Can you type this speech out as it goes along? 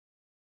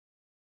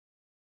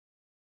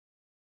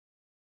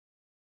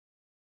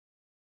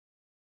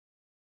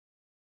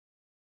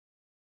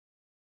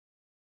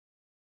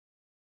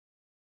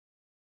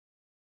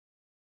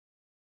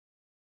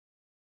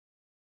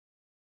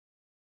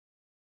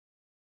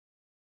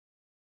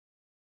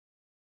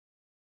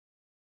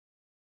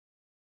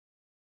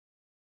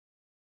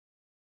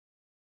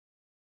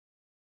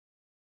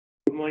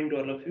Good morning to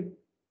all of you.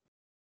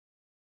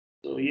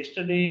 So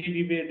yesterday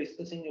we were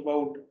discussing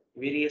about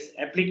various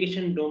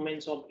application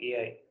domains of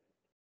AI.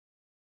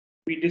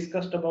 We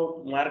discussed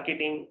about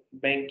marketing,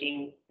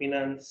 banking,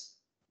 finance,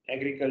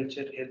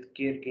 agriculture,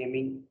 healthcare,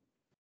 gaming,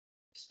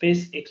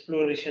 space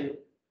exploration,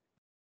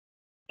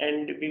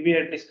 and we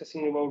were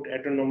discussing about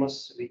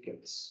autonomous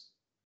vehicles.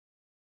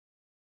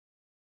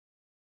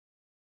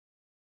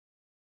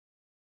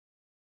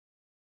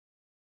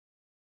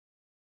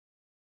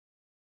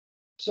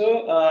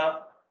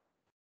 So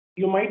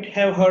you might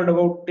have heard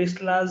about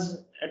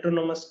Tesla's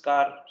autonomous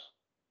cars,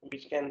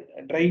 which can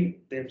drive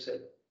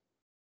themselves.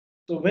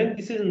 So when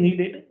this is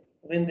needed,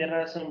 when there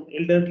are some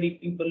elderly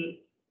people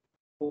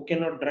who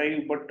cannot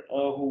drive but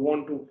who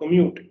want to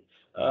commute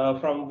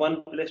from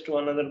one place to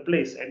another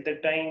place, at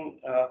that time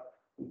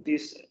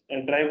this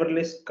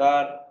driverless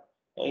car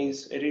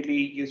is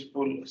really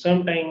useful.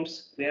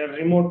 Sometimes there are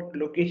remote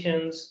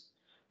locations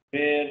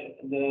where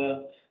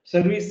the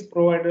service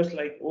providers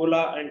like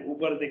Ola and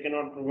Uber, they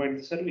cannot provide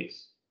the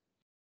service.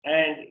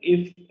 And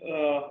if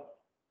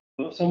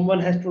someone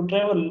has to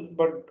travel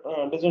but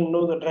doesn't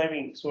know the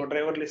driving, so a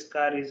driverless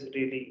car is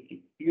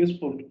really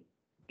useful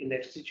in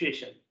that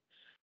situation.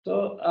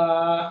 So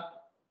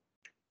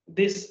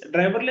this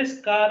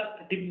driverless car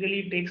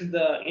typically takes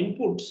the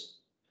inputs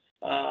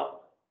uh,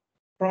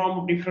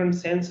 from different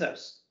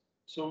sensors.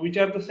 So which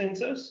are the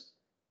sensors?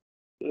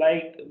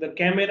 Like the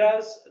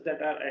cameras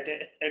that are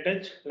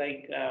attached,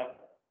 like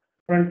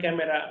front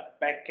camera,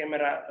 back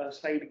camera,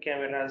 side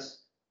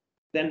cameras,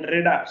 then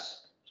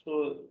radars.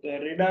 So the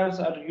radars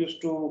are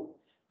used to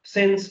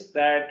sense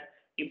that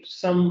if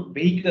some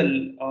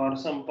vehicle or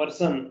some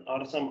person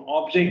or some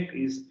object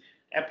is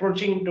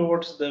approaching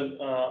towards the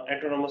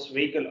autonomous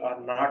vehicle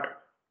or not.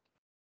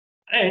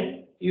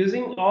 And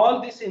using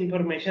all this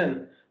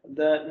information,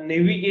 the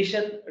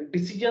navigation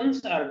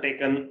decisions are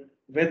taken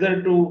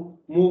whether to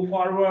move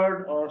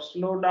forward or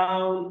slow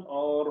down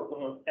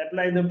or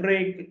apply the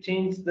brake,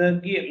 change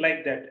the gear,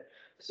 like that.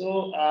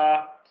 So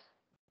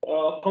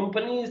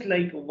companies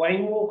like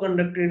Waymo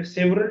conducted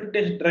several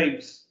test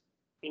drives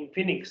in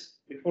Phoenix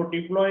before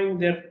deploying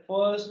their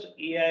first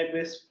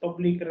AI-based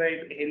public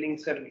ride-hailing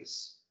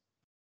service.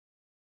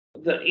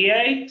 The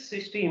AI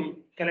system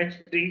collects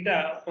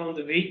data from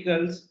the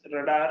vehicle's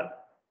radar,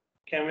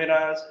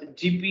 cameras,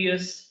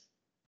 GPS.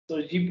 So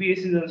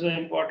GPS is also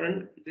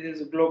important. This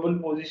is a global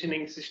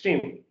positioning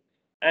system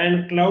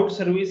and cloud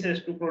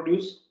services to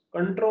produce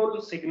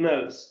control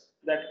signals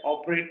that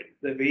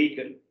operate the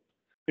vehicle.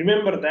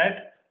 Remember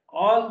that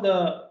all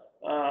the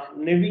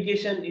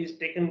navigation is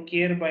taken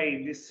care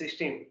by this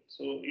system.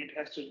 So it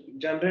has to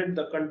generate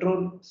the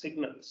control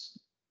signals.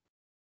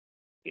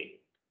 Okay.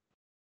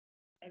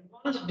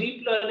 Advanced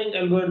deep learning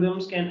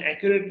algorithms can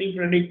accurately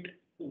predict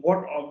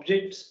what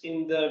objects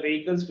in the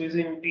vehicle's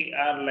vicinity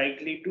are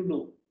likely to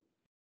do.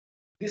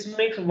 This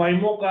makes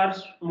Waymo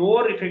cars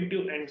more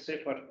effective and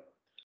safer.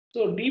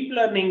 So deep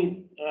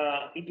learning,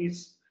 it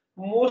is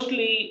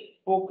mostly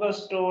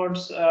focused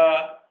towards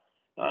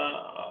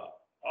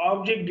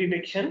object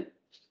detection.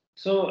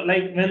 So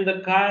like when the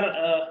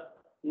car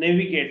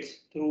navigates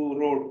through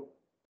road,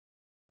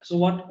 so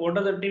what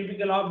are the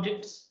typical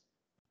objects?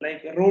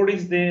 Like a road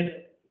is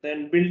there,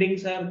 then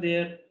buildings are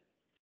there,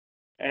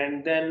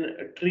 and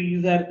then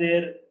trees are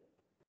there,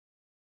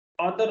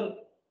 other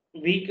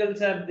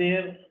vehicles are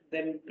there,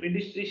 then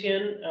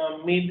pedestrian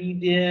may be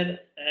there,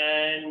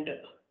 and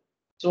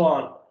so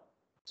on.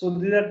 So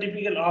these are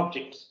typical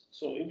objects.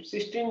 So if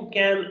system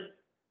can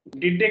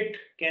detect,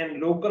 can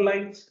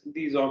localize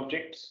these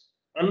objects.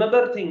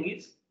 Another thing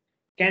is,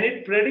 can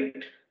it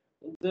predict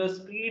the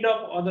speed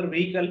of other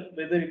vehicle,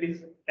 whether it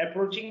is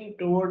approaching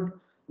toward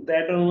the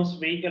autonomous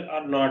vehicle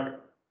or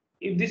not?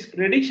 If this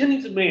prediction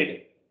is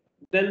made,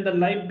 then the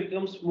life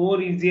becomes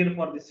more easier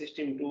for the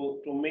system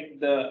to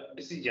make the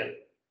decision.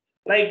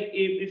 Like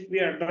if we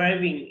are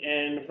driving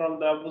and from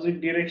the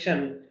opposite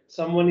direction,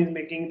 someone is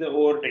making the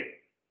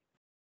overtake,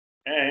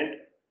 and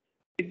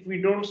if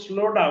we don't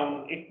slow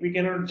down, if we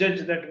cannot judge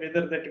that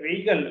whether that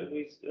vehicle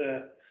is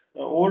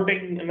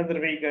overtaking another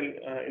vehicle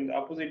in the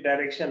opposite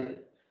direction,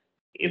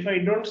 if I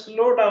don't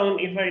slow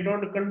down, if I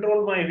don't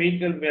control my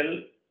vehicle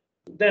well,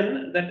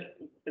 then that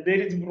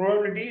there is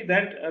probability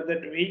that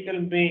that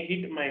vehicle may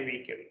hit my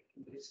vehicle.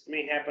 This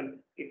may happen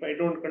if I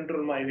don't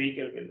control my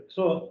vehicle well.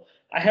 So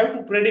I have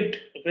to predict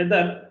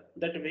whether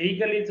that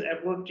vehicle is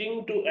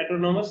approaching to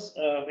autonomous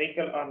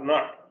vehicle or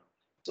not.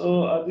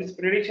 So this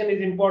prediction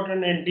is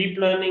important, and deep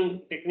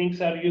learning techniques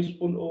are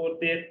useful over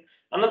there.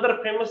 Another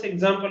famous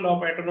example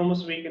of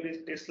autonomous vehicle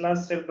is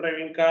Tesla's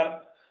self-driving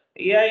car.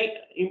 AI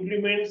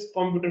implements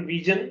computer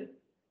vision,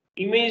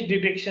 image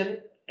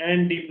detection,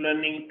 and deep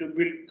learning to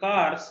build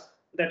cars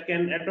that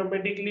can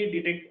automatically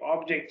detect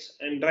objects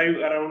and drive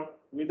around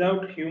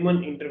without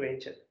human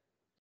intervention.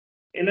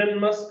 Elon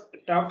Musk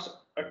talks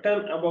a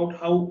ton about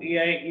how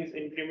AI is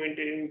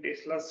implemented in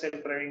Tesla's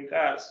self-driving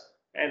cars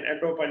and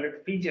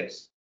autopilot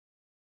features.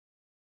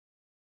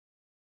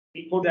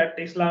 We hope that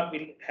Tesla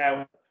will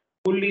have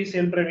fully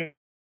self-driving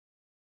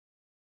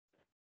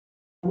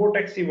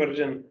robotaxi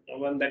version,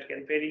 one that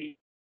can very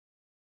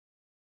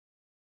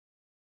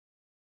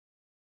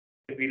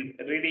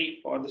will ready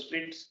for the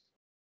splits.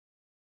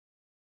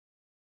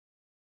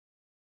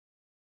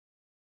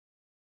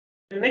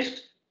 The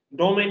next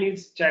domain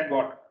is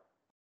chatbot.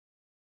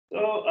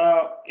 So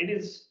it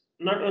is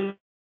not only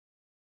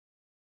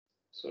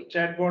so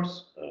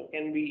chatbots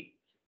can be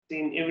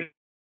seen every.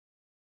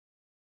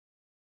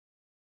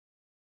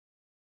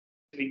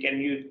 We can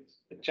use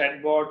the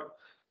chatbot,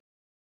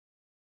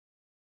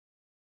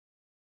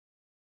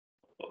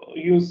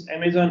 use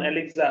Amazon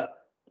Alexa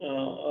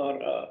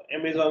or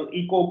Amazon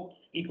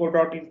Echo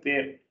Dot is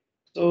there.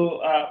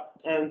 So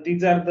and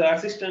these are the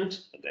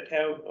assistants that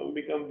have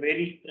become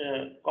very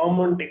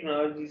common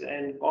technologies,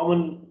 and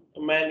common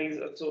man is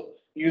also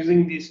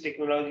using these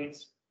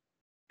technologies.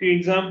 Few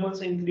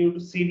examples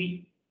include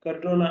Siri,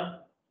 Cortana,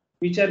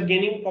 which are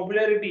gaining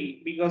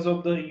popularity because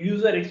of the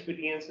user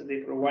experience they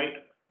provide,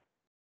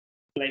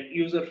 like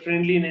user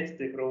friendliness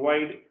they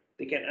provide.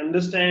 They can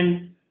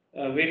understand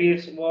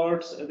various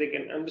words, they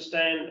can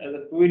understand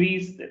the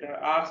queries that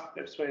are asked.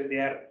 That's why they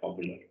are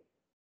popular.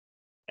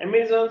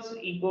 Amazon's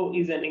Echo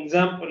is an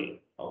example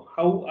of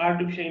how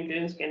artificial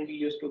intelligence can be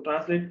used to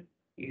translate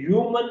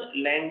human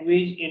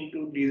language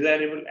into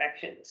desirable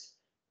actions.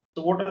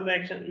 So, what are the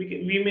actions?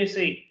 We may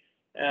say,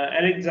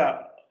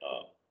 Alexa,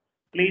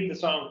 play the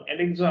song.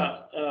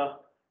 Alexa,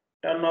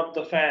 turn off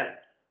the fan,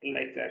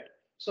 like that.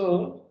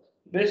 So,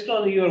 based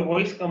on your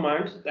voice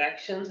commands, the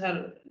actions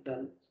are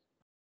done.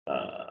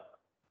 Uh,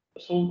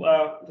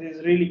 this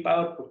is really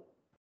powerful.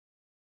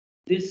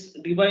 This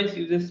device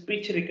uses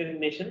speech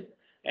recognition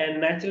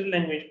and natural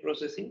language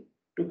processing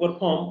to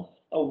perform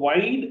a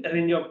wide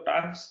range of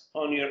tasks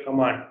on your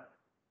command.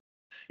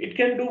 It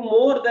can do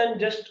more than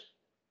just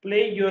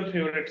play your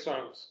favorite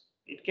songs.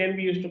 It can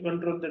be used to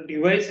control the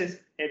devices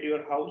at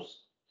your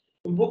house,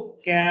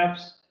 book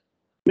cabs,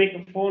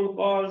 make phone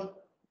calls,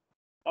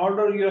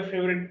 order your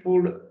favorite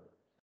food,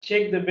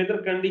 check the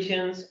weather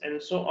conditions,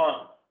 and so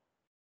on.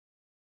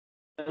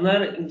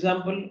 Another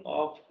example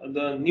of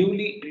the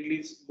newly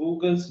released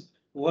Google's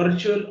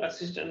virtual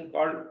assistant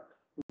called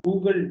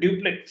Google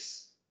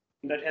Duplex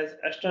that has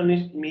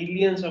astonished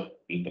millions of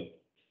people.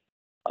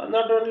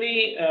 Not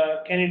only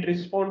can it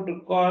respond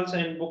to calls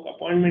and book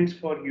appointments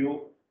for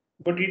you,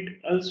 but it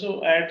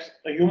also adds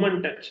a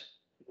human touch,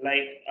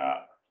 like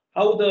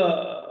how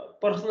the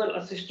personal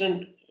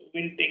assistant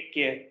will take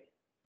care.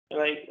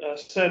 Like,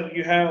 sir,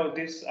 you have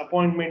this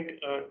appointment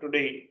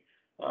today.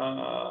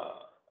 Uh,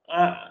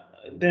 uh,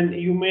 then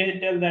you may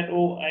tell that,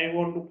 oh, I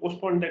want to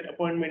postpone that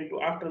appointment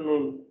to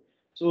afternoon.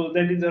 So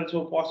that is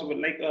also possible.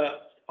 Like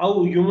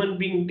how human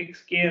being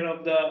takes care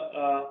of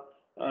the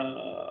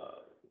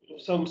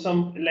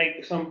some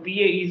like some PA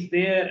is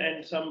there,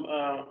 and some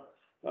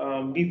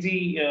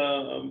busy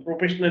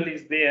professional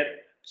is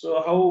there.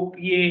 So how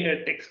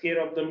PA takes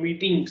care of the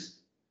meetings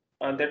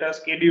that are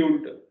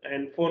scheduled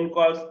and phone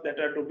calls that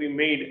are to be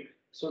made.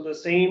 So the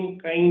same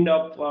kind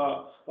of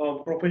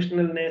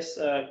professionalness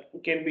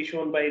can be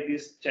shown by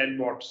these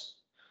chatbots.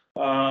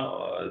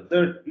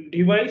 The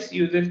device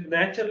uses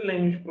natural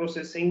language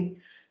processing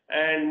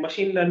and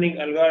machine learning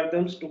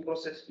algorithms to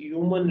process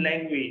human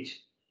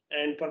language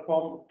and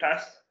perform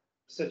tasks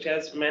such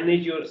as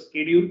manage your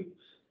schedule,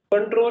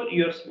 control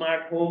your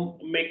smart home,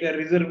 make a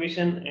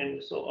reservation,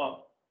 and so on.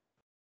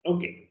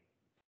 Okay.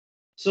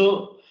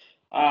 So,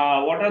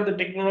 what are the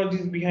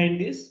technologies behind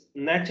this?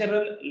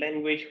 Natural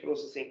language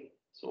processing.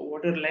 So,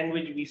 whatever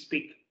language we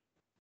speak,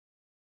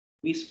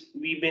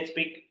 we may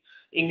speak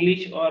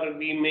English, or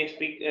we may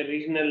speak a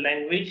regional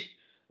language.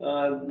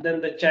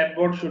 Then the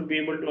chatbot should be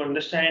able to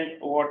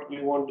understand what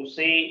we want to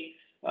say.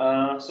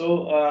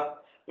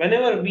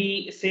 Whenever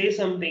we say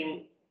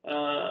something,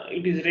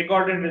 it is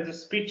recorded as a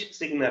speech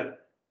signal.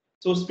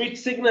 So, speech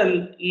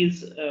signal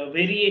is a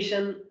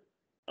variation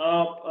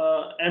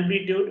of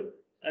amplitude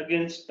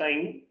against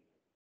time,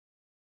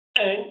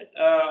 and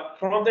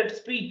from that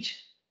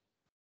speech,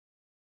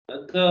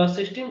 the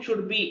system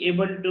should be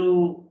able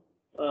to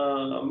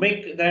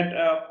make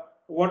that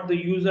what the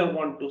user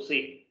want to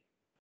say.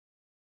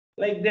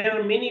 Like, there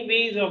are many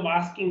ways of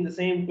asking the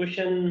same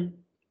question,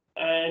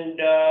 and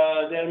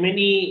there are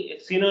many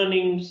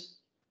synonyms.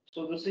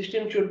 So the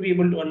system should be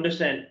able to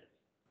understand.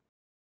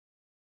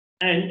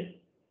 And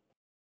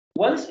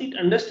once it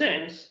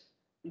understands,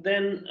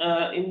 then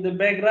in the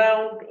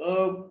background,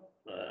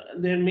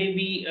 there may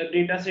be a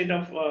data set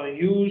of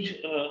huge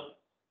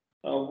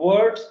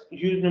words,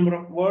 huge number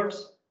of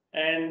words,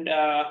 and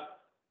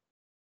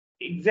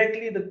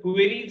exactly the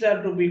queries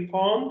are to be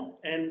formed,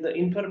 and the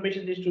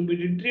information is to be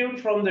retrieved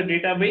from the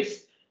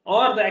database,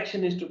 or the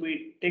action is to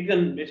be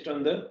taken based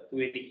on the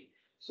query.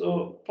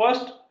 So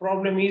first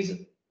problem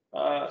is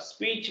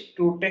speech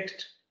to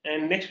text,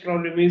 and next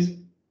problem is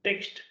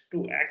text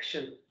to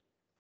action.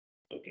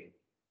 Okay.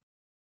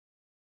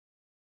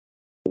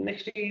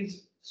 Next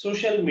is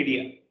social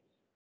media.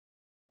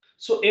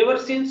 So ever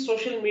since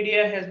social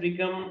media has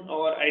become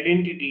our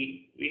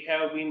identity, we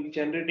have been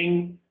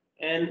generating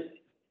an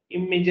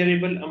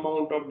immeasurable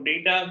amount of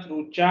data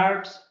through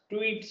charts,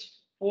 tweets,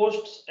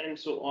 posts, and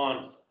so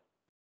on.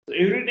 So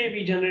every day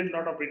we generate a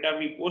lot of data,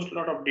 we post a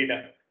lot of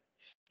data.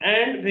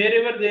 And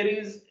wherever there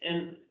is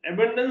an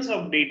abundance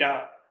of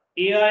data,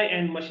 AI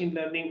and machine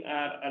learning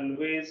are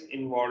always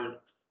involved.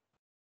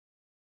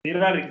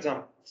 There are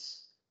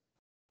examples.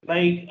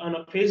 Like on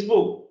a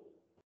Facebook,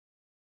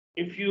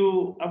 if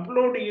you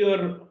upload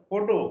your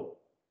photo,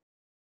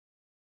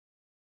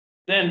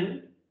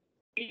 then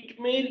it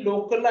may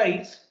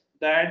localize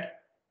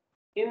that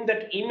in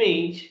that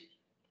image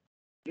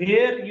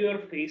where your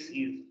face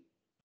is.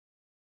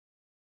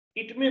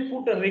 It may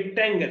put a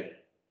rectangle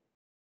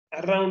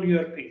around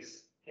your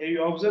face. Have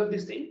you observed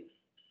this thing?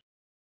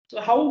 So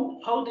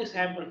how this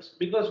happens?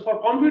 Because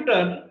for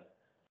computer,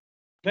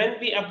 when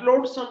we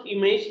upload some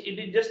image, it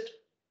is just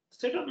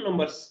set of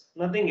numbers,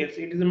 nothing else.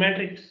 It is a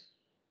matrix.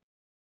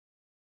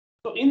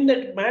 So in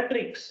that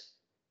matrix,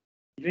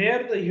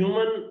 where the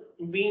human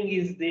being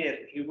is there,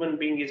 human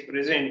being is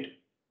present,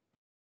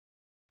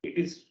 it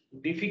is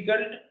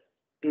difficult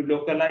to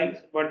localize,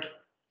 but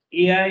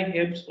AI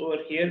helps over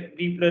here,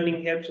 deep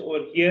learning helps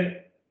over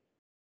here.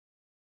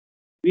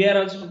 We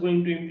are also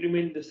going to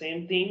implement the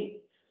same thing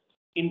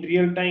in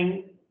real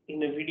time.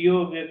 In a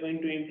video, we are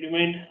going to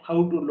implement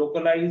how to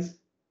localize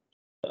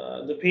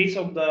the face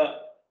of the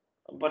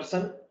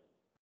person.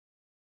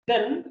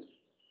 Then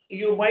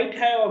you might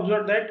have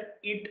observed that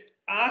it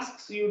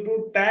asks you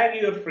to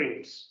tag your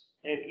friends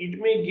and it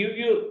may give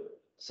you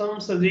some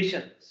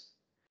suggestions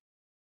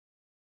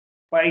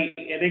by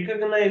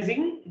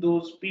recognizing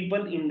those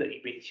people in the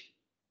image.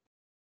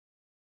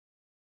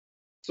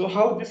 So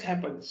how this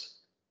happens?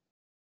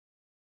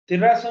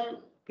 There are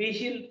some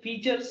facial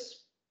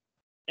features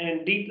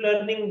and deep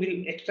learning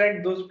will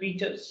extract those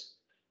features,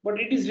 but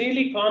it is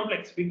really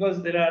complex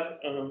because there are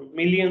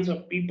millions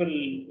of people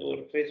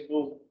over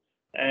Facebook,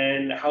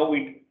 and how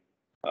it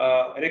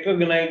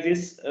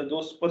recognizes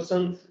those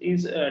persons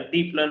is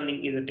deep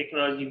learning is a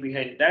technology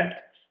behind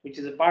that, which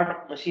is a part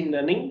of machine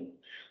learning.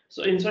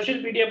 So in social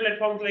media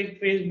platforms like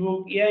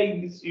Facebook,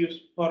 AI is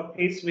used for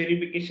face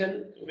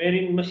verification,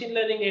 wherein machine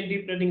learning and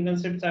deep learning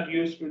concepts are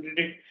used to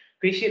detect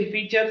facial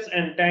features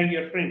and tag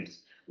your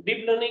friends.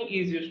 Deep learning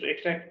is used to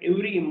extract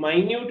every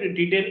minute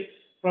detail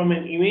from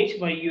an image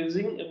by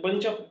using a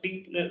bunch of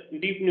deep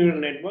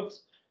neural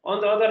networks. On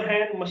the other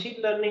hand,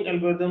 machine learning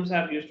algorithms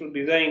are used to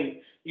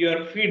design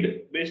your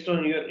feed based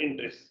on your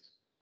interests.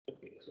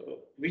 Okay, so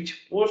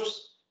which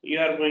posts you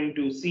are going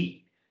to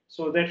see.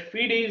 So that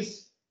feed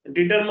is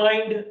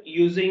determined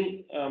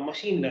using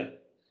machine learning.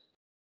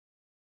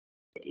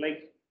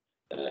 Like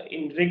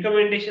in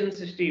recommendation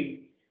system,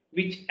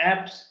 which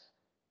apps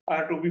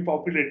are to be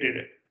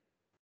populated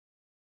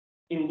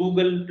in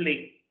Google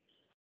Play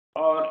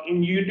or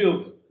in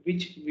YouTube,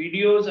 which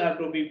videos are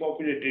to be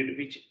populated,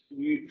 which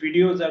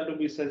videos are to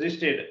be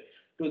suggested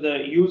to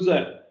the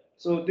user.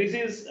 So this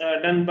is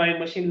done by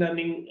machine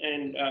learning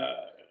and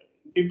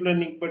deep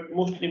learning, but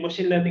mostly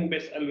machine learning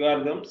based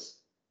algorithms.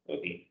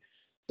 Okay.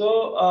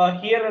 So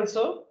here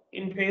also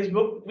in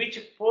Facebook, which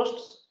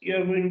posts you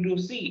are going to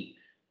see,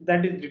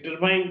 that is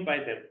determined by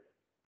them.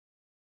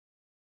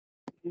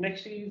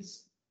 Next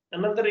is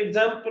another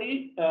example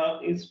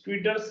is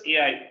Twitter's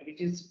AI,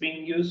 which is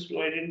being used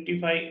to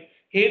identify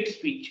hate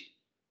speech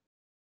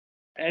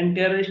and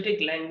terroristic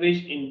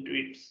language in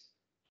tweets.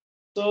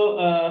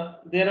 So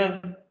there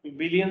are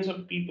billions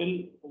of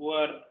people who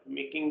are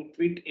making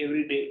tweet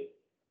every day.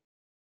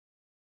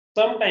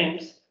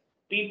 Sometimes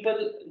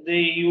people they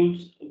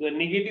use the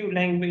negative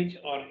language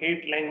or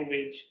hate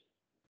language,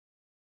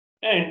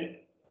 and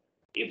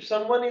if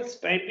someone is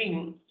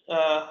typing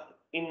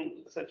in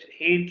such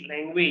hate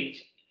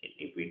language,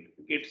 if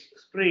it gets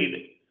spread,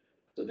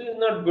 so this is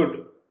not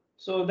good.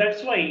 So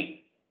that's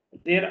why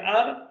there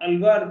are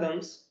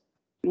algorithms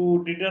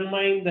to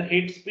determine the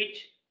hate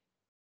speech,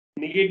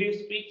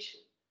 negative speech,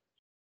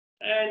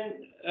 and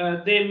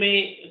they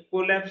may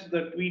collapse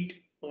the tweet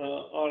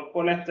or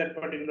collapse that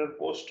particular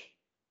post.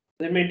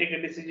 They may take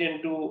a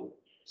decision to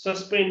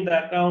suspend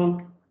the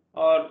account,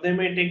 or they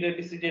may take a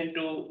decision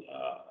to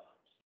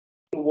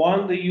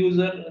warn the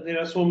user. There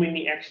are so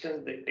many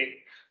actions they take.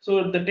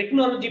 So the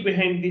technology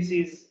behind this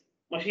is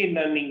machine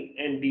learning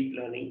and deep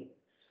learning,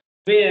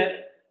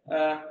 where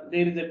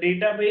there is a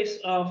database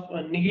of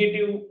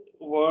negative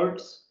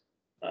words,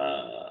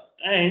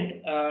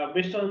 and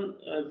based on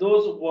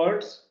those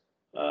words,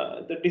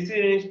 the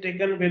decision is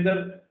taken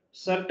whether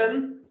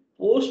certain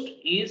post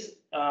is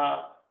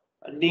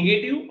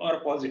negative or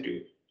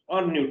positive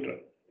or neutral.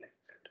 Like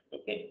that.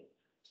 Okay.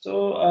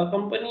 So, a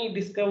company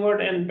discovered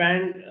and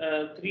banned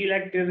 3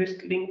 lakh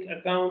terrorist link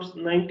accounts,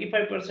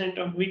 95%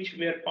 of which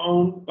were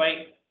found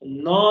by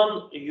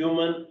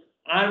non-human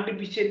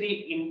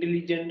artificially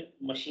intelligent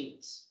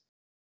machines.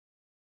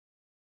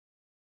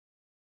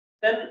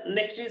 Then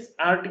next is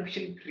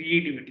artificial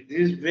creativity.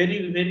 This is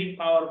very, very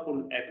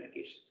powerful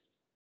application.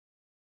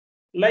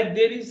 Like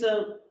there is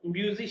a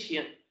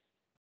musician,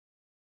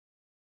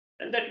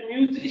 and that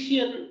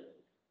musician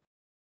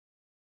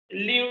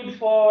lived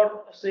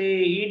for say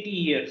 80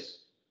 years.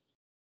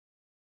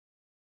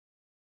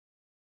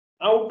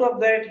 Out of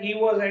that, he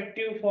was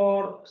active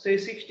for say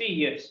 60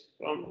 years.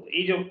 From the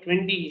age of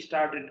 20, he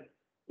started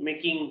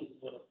making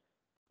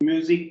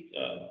music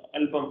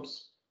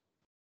albums.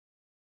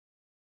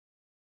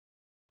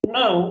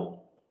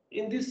 Now,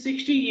 in these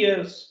 60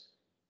 years,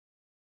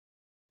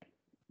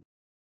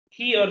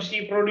 he or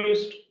she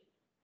produced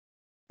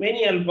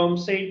many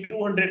albums, say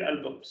 200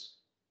 albums.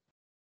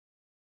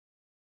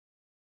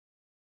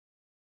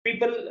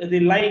 People, they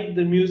like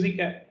the music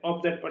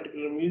of that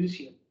particular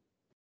musician.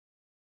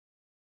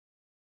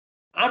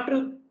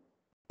 After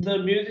the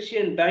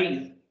musician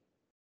dies,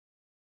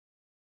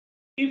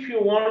 if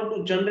you want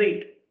to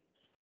generate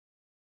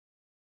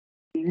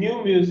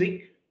new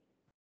music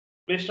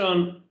based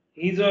on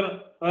his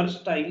or her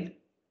style,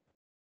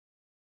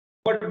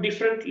 but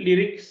different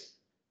lyrics,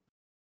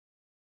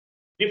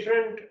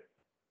 different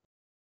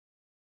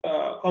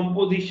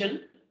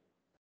composition,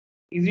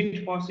 is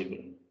it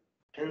possible?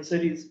 Answer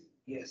is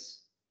yes.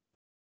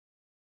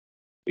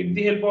 With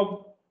the help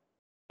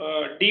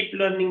of deep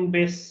learning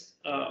based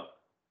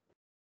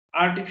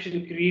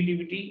artificial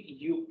creativity,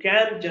 you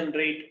can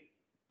generate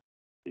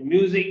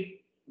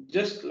music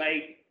just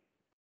like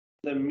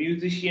the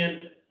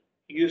musician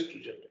used to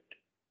generate.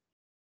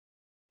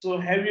 So,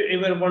 have you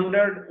ever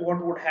wondered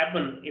what would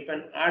happen if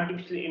an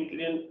artificially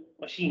intelligent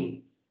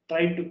machine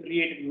tried to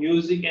create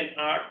music and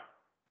art?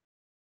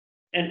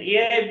 An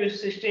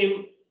AI-based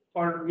system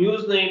called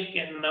MuseNet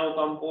can now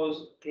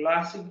compose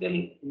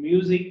classical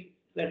music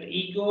that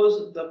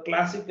echoes the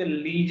classical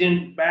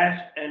legend Bach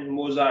and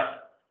Mozart.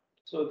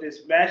 So this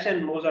Bach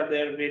and Mozart,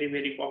 they are very,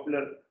 very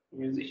popular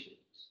musicians.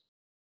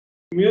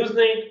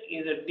 MuseNet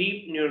is a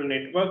deep neural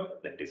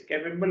network that is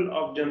capable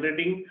of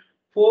generating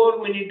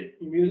 4-minute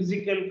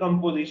musical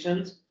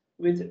compositions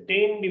with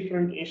 10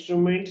 different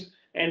instruments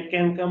and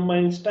can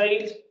combine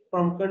styles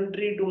from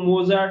country to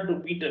Mozart to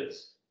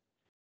Beatles.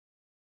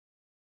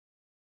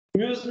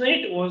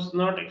 MuseNet was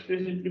not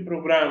explicitly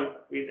programmed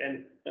with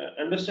an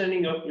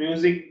understanding of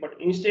music, but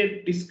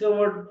instead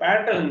discovered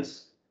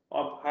patterns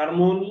of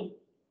harmony,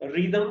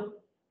 rhythm,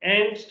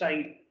 and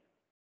style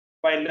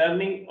by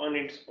learning on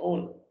its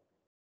own.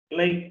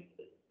 Like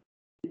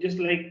just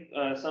like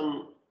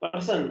some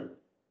person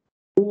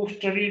who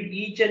studied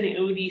each and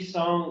every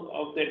song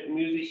of that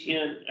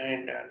musician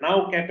and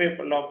now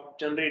capable of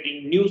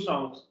generating new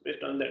songs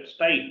based on that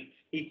style.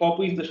 He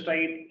copies the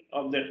style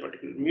of that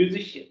particular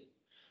musician.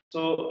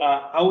 So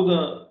how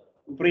the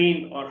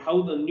brain or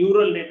how the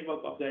neural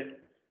network of that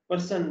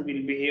person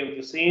will behave,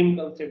 the same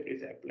concept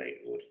is applied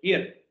over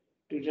here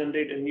to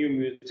generate a new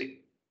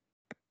music.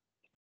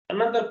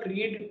 Another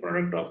creative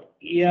product of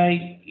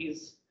AI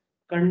is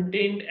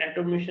content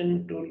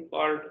automation tool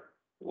called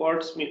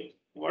Wordsmith.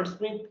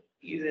 Wordsmith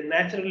is a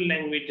natural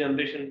language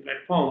generation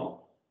platform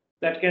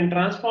that can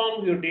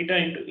transform your data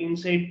into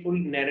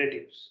insightful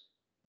narratives.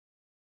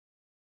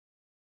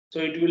 So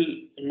it will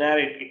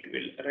narrate, it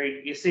will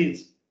write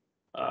essays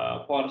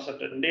for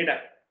certain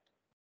data.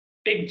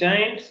 Tech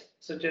giants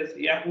such as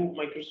Yahoo,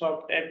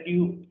 Microsoft,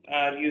 Apple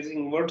are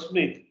using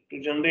Wordsmith to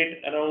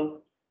generate around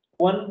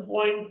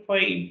 1.5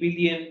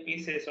 billion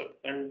pieces of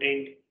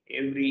content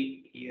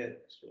every year.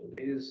 So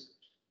this is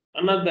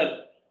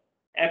another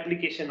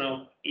application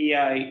of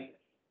AI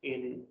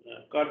in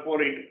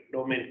corporate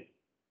domain.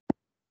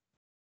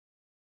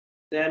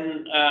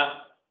 Then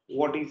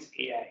what is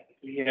AI?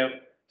 We have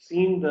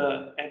seen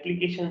the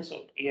applications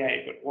of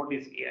AI, but what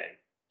is AI?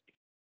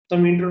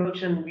 Some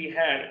introduction we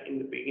had in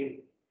the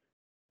beginning.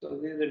 So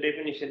this is the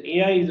definition.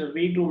 AI is a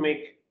way to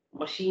make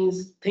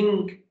machines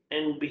think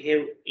and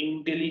behave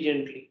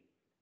intelligently,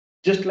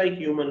 just like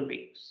human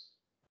beings.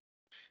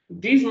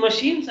 These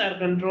machines are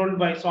controlled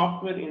by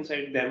software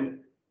inside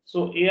them.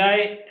 So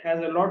AI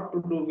has a lot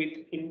to do with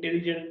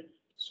intelligent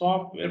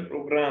software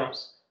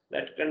programs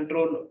that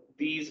control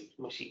these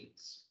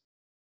machines.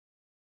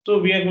 So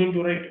we are going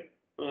to write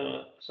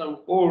some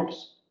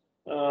codes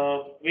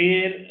where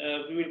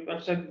we will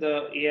construct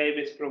the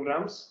AI-based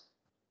programs.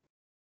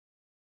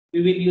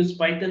 We will use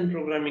Python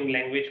programming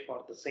language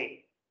for the same.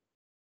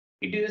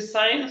 It is a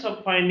science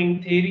of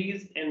finding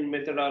theories and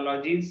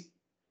methodologies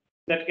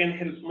that can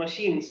help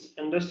machines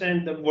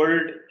understand the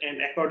world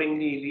and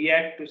accordingly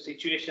react to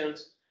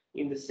situations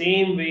in the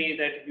same way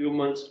that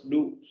humans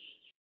do.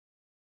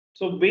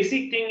 So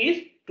basic thing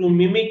is to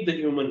mimic the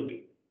human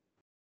being.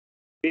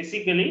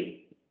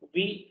 Basically,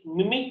 we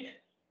mimic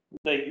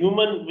the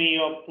human way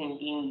of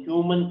thinking,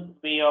 human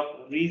way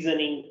of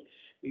reasoning,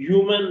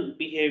 human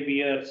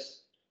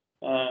behaviors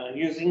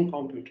using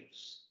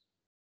computers.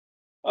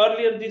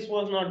 Earlier, this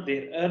was not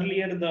there.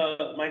 Earlier,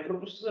 the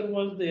microprocessor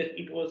was there.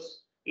 It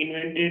was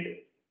invented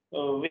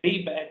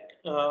way back.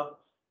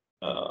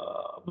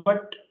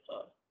 But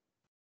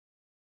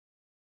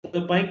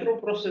the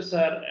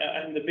microprocessor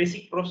and the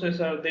basic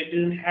processor, they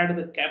didn't have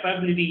the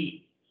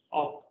capability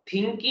of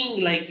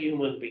thinking like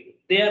human being.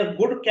 They are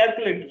good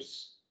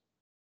calculators.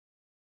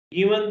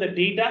 Given the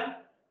data,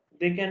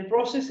 they can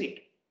process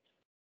it,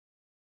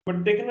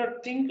 but they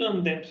cannot think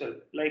on themselves.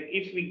 Like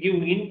if we give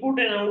input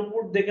and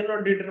output, they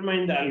cannot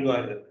determine the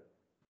algorithm.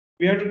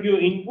 We have to give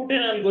input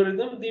and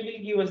algorithm, they will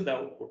give us the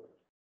output.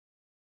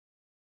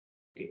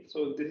 Okay,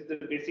 so this is the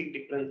basic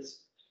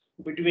difference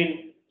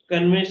between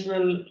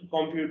conventional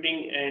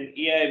computing and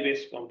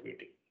AI-based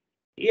computing.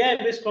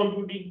 AI-based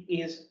computing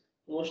is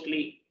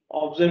mostly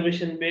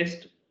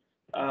observation-based,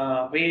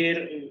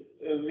 where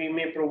we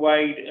may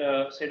provide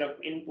a set of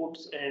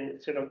inputs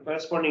and set of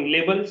corresponding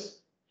labels.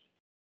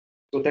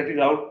 So that is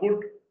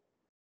output,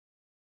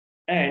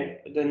 and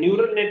the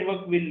neural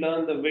network will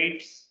learn the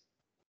weights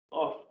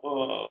of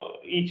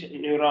each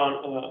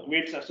neuron,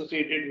 weights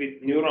associated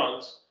with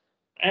neurons,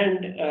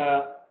 and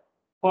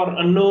for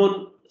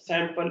unknown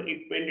sample,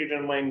 it will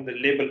determine the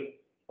label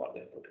for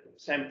that particular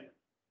sample.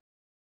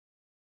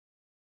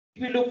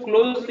 If we look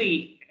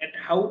closely at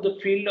how the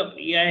field of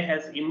AI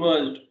has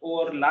emerged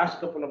over last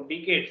couple of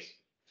decades,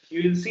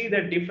 you will see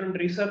that different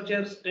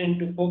researchers tend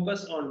to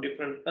focus on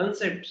different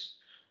concepts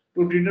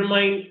to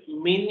determine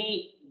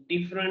many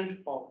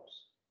different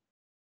forms.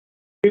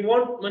 We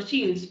want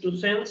machines to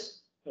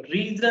sense,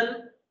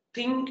 reason,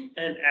 think,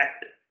 and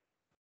act.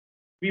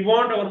 We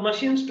want our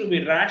machines to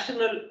be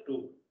rational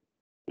too.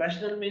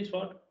 Rational means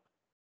what?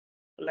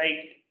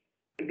 Like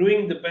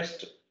doing the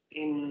best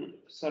in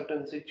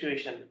certain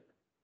situation,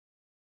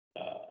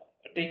 uh,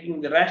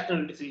 taking the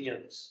rational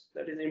decisions.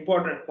 That is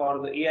important for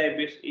the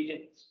AI-based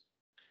agents.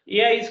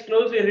 AI is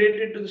closely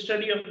related to the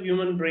study of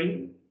human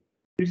brain.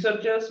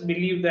 Researchers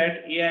believe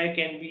that AI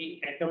can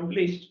be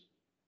accomplished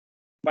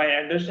by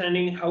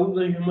understanding how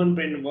the human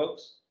brain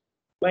works,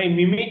 by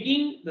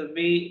mimicking the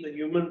way the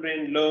human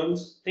brain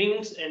learns,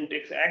 thinks, and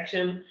takes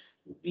action.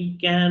 We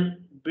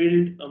can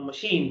build a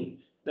machine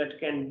that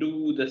can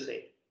do the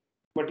same.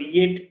 But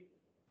yet,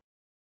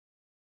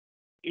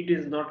 it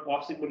is not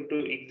possible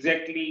to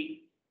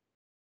exactly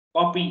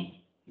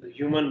copy the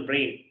human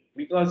brain,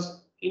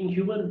 because in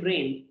human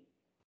brain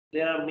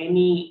there are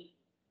many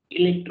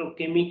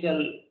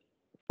electrochemical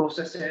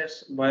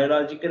processes,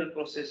 biological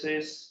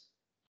processes,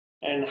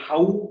 and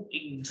how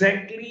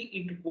exactly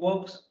it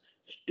works,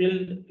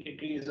 still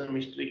it is a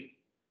mystery.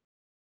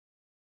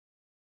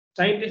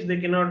 Scientists, they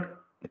cannot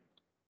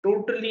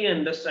totally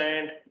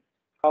understand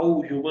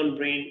how human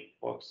brain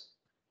works.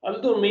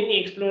 Although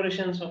many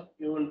explorations of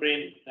human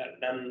brain are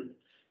done,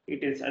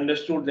 it is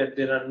understood that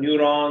there are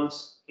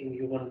neurons in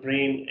human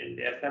brain and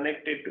they are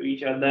connected to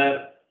each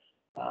other.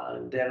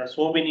 There are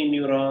so many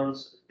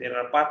neurons, there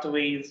are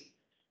pathways,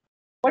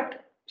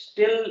 but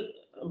still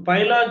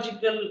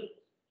biological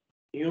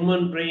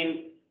human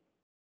brain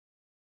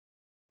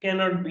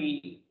cannot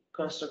be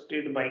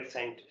constructed by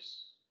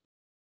scientists.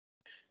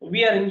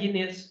 We are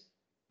engineers,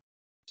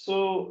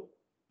 so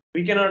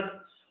we cannot,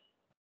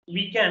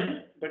 we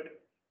can,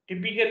 but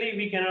typically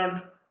we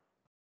cannot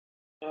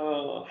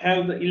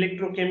have the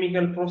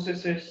electrochemical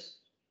processes,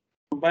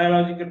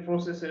 biological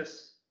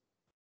processes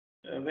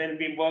when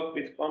we work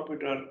with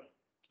computer.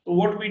 So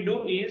what we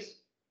do is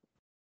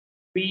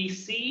we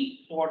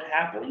see what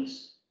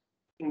happens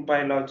in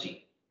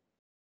biology.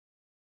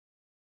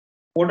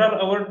 What are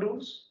our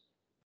tools?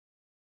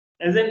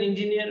 As an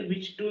engineer,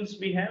 which tools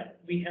we have?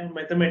 We have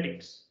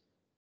mathematics.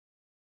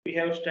 We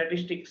have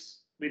statistics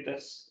with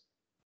us.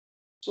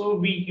 So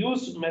we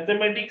use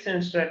mathematics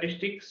and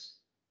statistics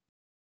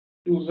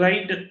to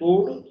write a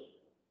code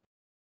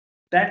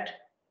that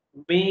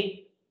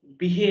may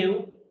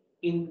behave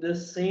in the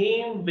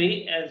same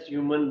way as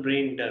human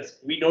brain does.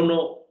 We don't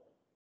know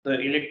the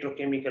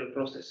electrochemical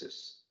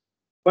processes,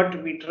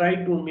 but we try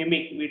to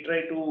mimic, we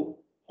try to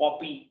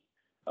copy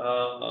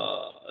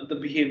the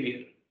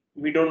behavior.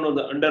 We don't know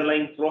the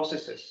underlying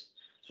processes.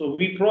 So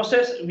we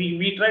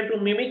try to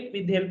mimic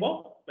with the help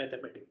of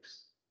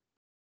mathematics.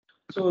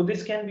 So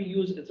this can be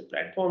used as a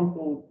platform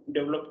to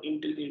develop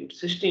intelligent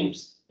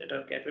systems that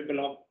are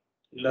capable of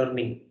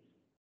learning.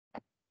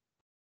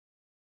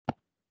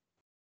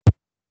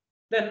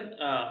 Then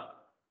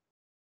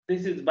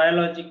this is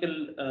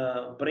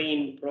biological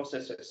brain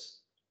processes.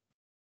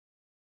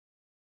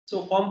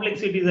 So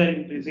complexities are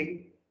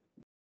increasing.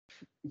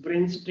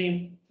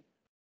 Brainstem,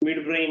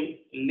 midbrain,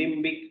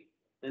 limbic,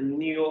 and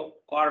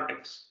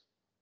neocortex.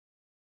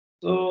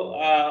 So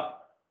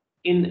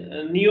in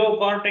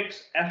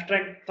neocortex,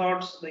 abstract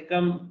thoughts they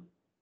come.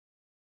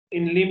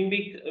 In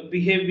limbic,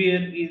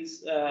 behavior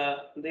is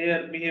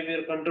their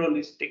behavior control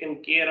is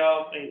taken care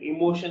of, and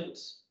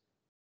emotions.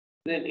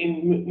 Then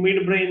in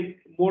midbrain,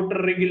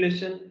 motor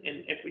regulation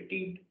and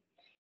appetite.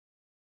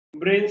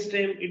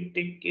 Brainstem, it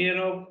take care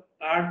of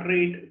heart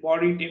rate,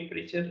 body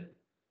temperature.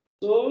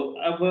 So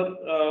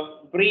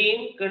our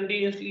brain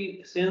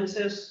continuously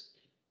senses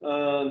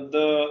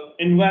the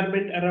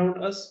environment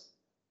around us,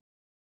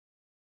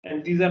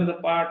 and these are the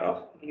part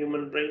of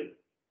human brain,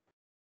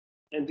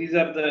 and these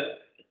are the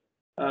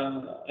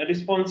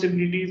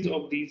responsibilities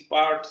of these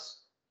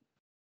parts.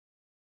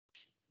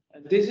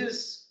 And this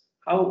is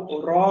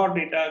how raw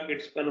data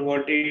gets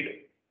converted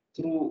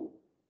through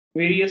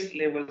various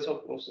levels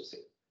of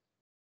processing.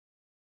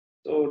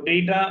 So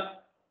data,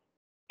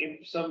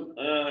 if some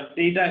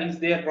data is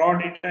there, raw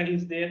data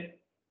is there.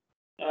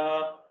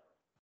 Uh,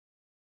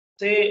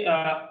 say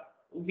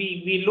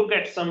we look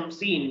at some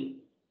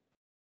scene,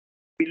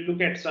 we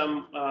look at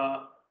some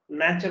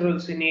natural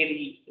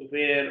scenery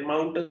where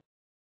mountains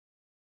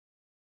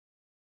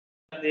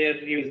are there,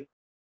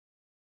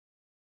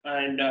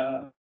 And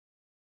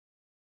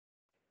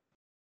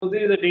so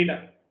this is the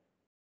data.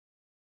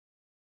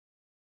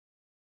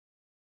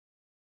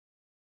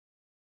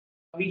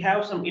 We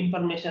have some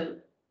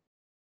information,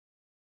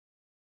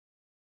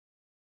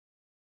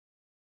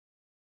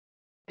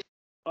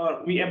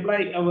 or we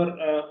apply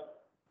our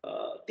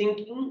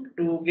thinking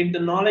to get the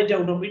knowledge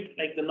out of it,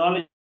 like the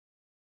knowledge,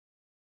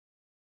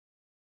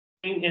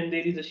 and there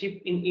is a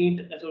shift in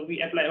it. So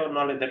we apply our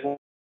knowledge that we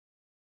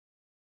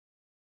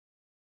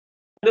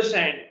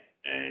understand,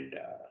 and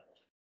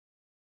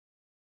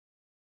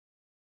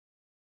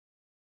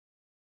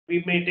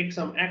we may take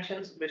some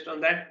actions based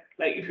on that.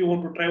 Like if you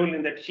want to travel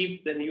in that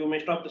ship, then you may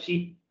stop the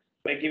ship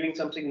by giving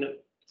some signal.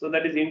 So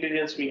that is the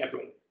intelligence we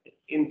apply,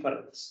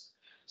 inference.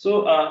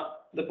 So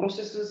the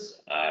processes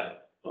are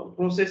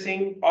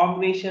processing,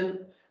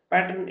 cognition,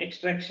 pattern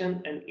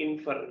extraction, and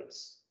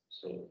inference.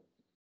 So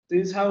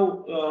this is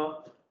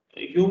how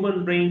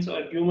human brains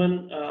or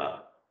human uh,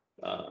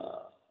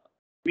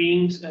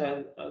 beings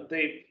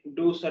they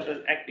do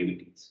certain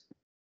activities.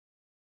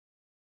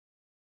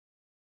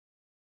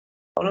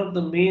 One of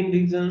the main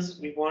reasons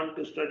we want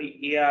to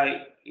study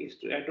AI is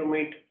to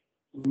automate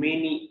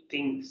many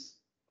things.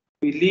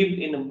 We live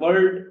in a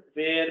world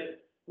where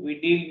we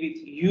deal with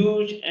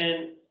huge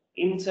and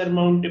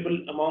insurmountable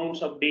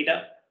amounts of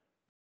data.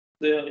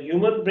 The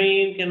human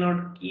brain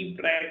cannot keep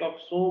track of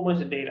so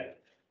much data.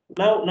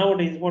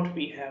 Nowadays, what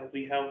we have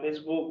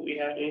Facebook, we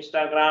have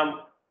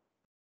Instagram,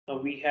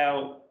 we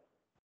have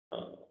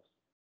uh,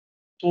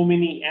 so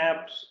many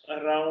apps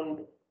around.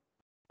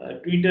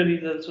 Twitter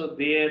is also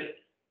there.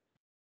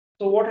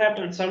 So what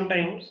happens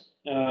sometimes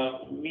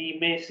we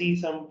may see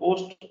some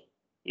post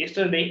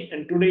yesterday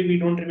and today we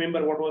don't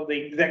remember what was the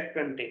exact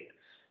content.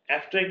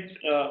 Abstract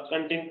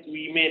content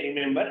we may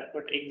remember,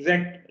 but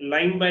exact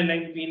line by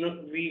line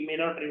we may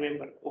not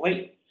remember.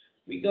 Why?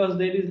 Because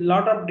there is a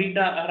lot of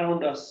data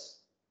around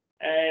us,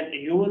 and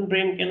human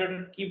brain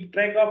cannot keep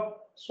track of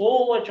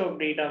so much of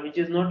data which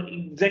is not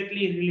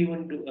exactly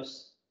relevant to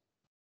us.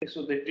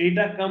 So the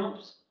data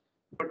comes,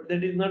 but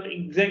that is not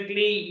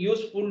exactly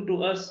useful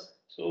to us.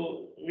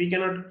 So we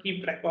cannot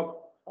keep track of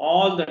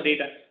all the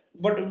data.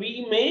 But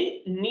we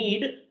may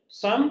need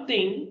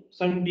something,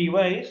 some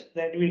device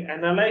that will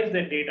analyze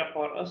the data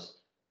for us.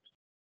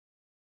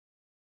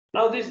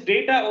 Now this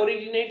data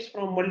originates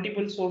from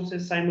multiple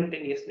sources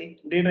simultaneously.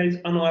 Data is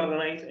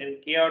unorganized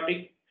and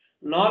chaotic.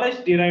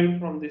 Knowledge derived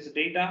from this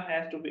data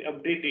has to be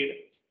updated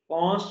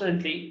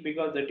constantly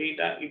because the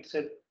data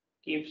itself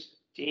keeps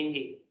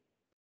changing.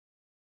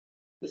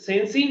 The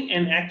sensing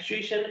and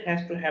actuation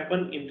has to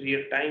happen in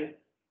real time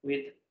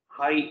with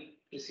high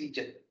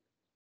precision.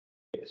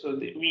 So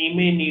we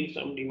may need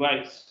some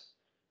device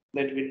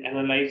that will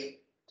analyze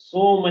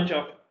so much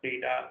of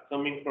data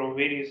coming from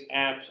various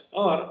apps,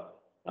 or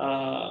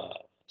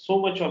so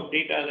much of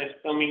data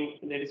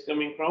that is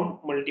coming from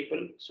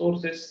multiple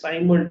sources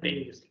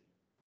simultaneously.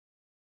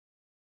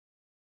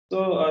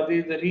 So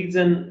this is the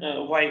reason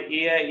why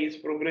AI is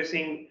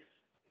progressing,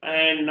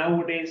 and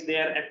nowadays they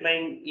are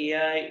applying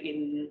AI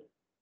in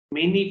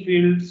many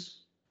fields.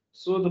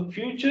 So the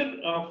future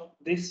of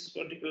this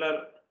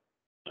particular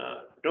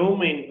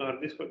domain or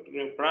this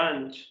particular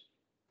branch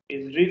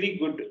is really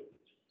good,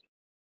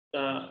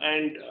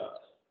 and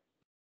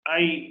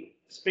I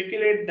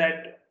speculate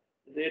that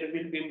there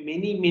will be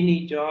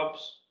many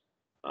jobs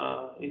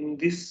in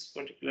this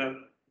particular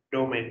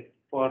domain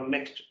for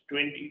next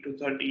 20 to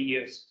 30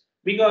 years,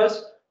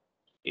 because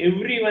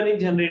everyone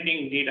is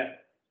generating data,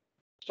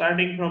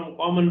 starting from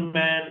common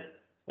man,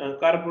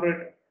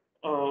 corporate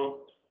uh,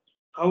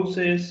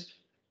 houses,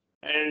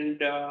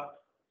 and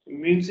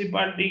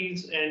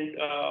municipalities, and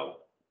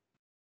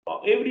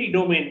every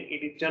domain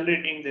it is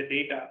generating the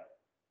data,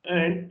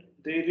 and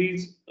there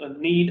is a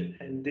need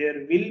and there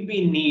will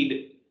be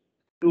need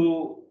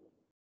to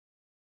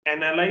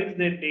analyze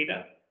that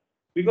data,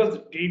 because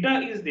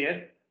data is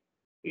there,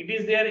 it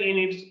is there in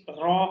its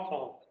raw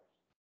form.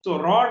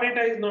 So raw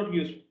data is not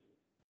useful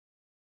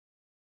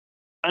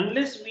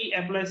unless we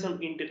apply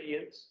some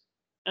intelligence,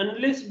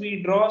 unless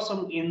we draw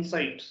some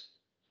insights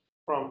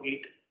from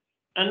it,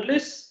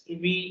 unless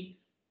we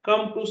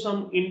come to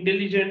some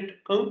intelligent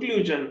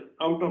conclusion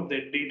out of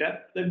that data.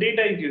 The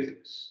data is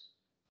useless.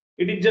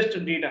 It is just a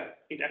data.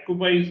 It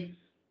occupies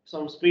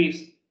some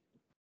space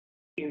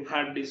in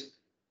hard disk.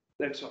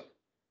 That's all.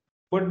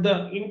 But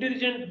the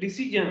intelligent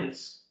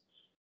decisions,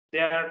 they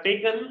are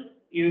taken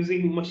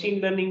using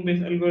machine learning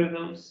based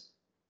algorithms,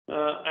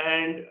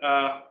 and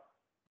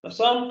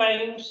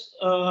sometimes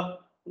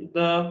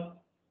the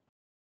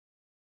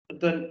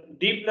the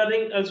deep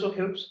learning also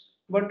helps,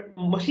 but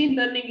machine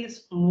learning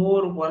is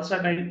more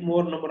versatile,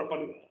 more number of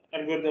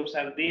algorithms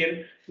are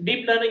there.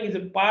 Deep learning is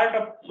a part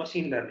of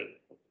machine learning.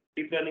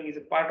 Deep learning is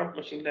a part of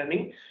machine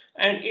learning,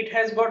 and it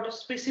has got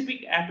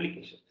specific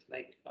applications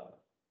like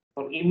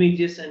for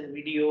images and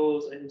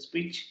videos and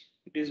speech,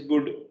 it is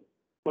good.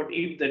 But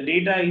if the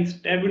data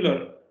is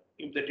tabular,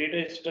 if the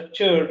data is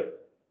structured,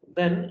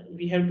 then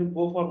we have to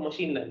go for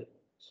machine learning.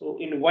 So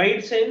in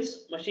wide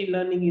sense, machine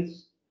learning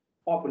is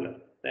popular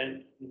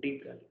than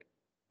deep learning.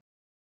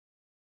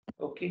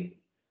 Okay,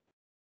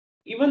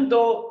 even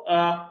though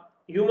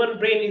human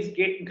brain is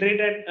great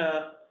at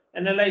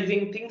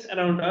analyzing things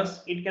around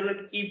us, it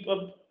cannot keep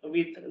up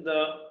with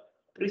the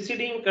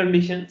preceding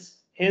conditions.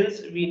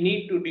 Hence, we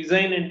need to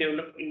design and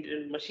develop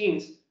intelligent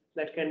machines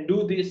that can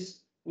do this.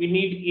 We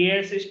need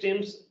AI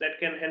systems that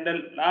can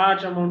handle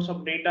large amounts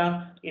of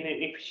data in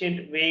an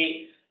efficient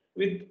way.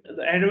 With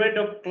the advent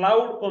of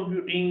cloud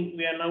computing,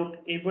 we are now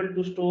able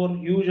to store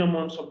huge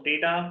amounts of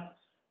data,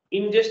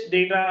 ingest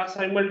data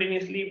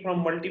simultaneously from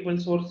multiple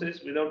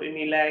sources without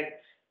any lag,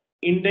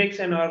 index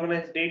and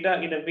organize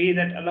data in a way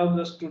that allows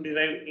us to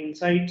derive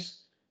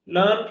insights,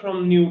 learn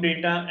from new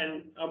data,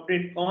 and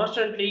update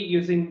constantly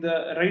using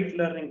the right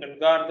learning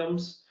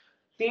algorithms,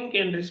 think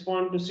and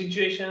respond to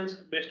situations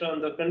based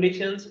on the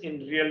conditions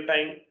in real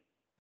time.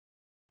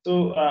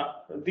 So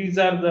these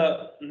are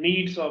the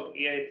needs of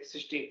AI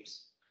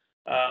systems.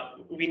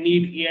 We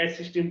need AI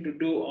system to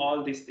do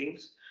all these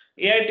things.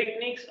 AI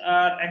techniques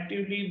are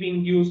actively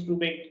being used to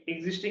make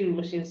existing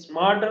machines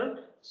smarter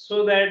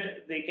so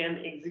that they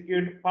can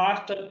execute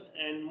faster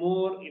and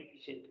more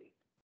efficiently.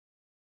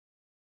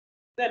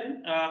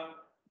 Then,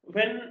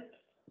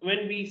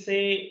 when we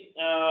say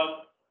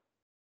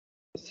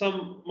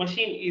some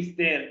machine is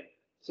there,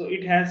 so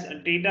it has a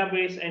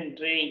database and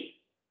training.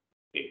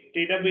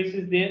 Database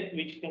is there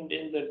which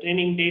contains the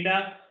training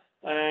data,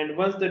 and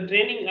once the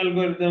training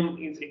algorithm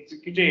is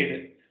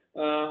executed,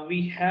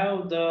 we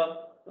have the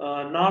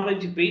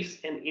knowledge base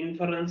and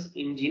inference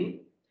engine.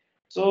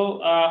 So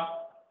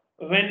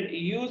when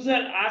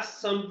user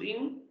asks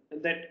something,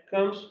 that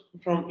comes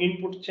from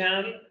input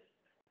channel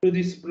to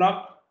this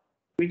block,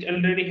 which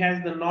already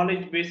has the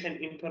knowledge base and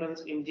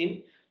inference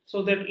engine.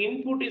 So that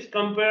input is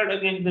compared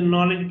against the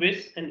knowledge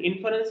base, and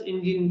inference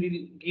engine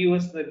will give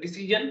us the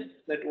decision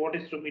that what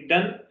is to be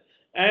done,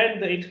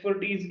 and the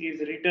expertise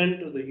is returned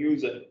to the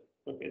user.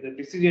 Okay, the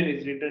decision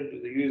is returned to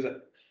the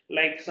user.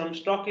 Like some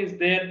stock is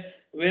there,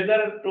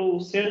 whether to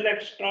sell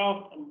that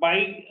stock,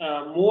 buy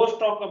more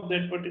stock of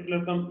that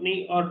particular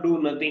company, or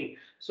do nothing.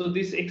 So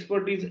this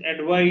expertise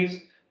advice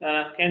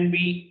can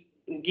be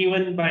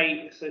given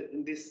by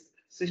this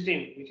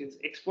system, which is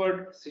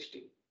expert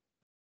system.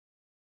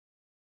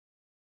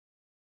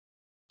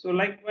 So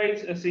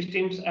likewise,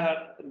 systems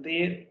are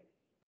there.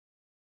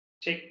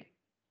 Check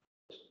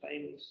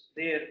time is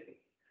there.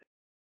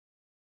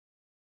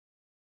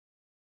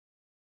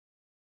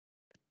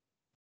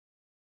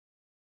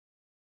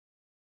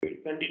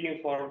 We'll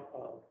continue for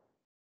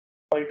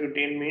 5 to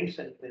 10 minutes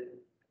and then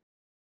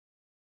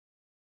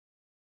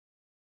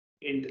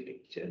end the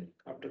lecture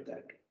after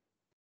that.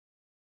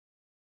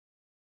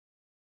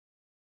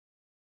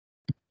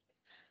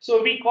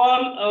 So we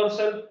call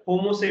ourselves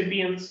Homo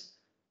sapiens.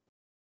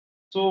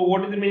 So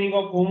what is the meaning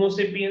of Homo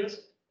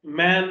sapiens?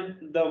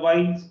 Man, the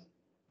wise.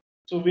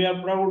 So we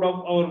are proud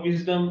of our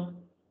wisdom.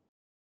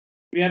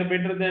 We are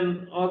better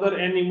than other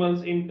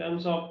animals in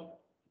terms of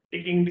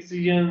taking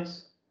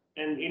decisions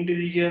and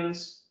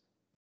intelligence,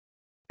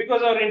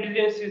 because our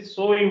intelligence is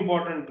so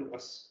important to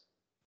us.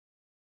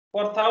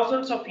 For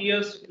thousands of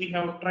years, we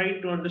have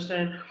tried to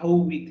understand how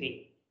we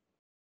think.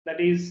 That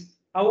is,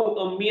 how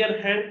a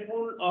mere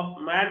handful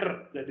of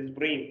matter, that is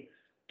brain,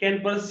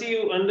 can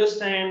perceive,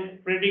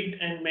 understand,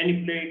 predict, and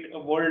manipulate a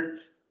world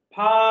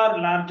far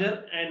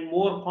larger and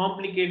more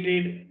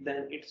complicated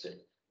than itself.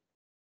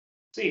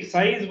 See,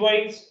 size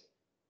wise,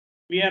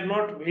 we are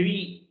not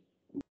very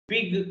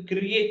big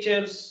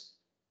creatures,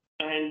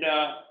 and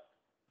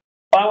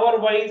power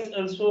wise,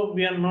 also,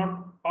 we are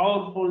not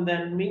powerful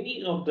than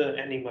many of the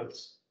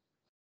animals.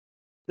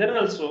 Then,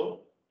 also,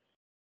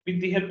 with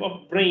the help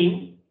of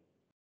brain,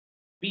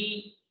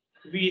 we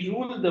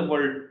rule the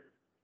world.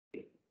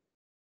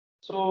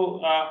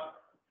 So,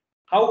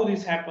 how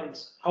this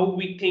happens, how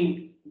we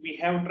think, we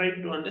have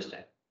tried to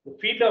understand. The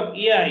field of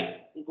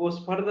AI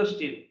goes further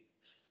still.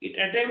 It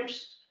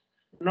attempts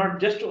not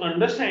just to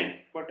understand,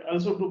 but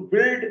also to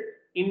build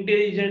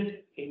intelligent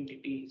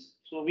entities.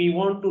 So we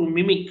want to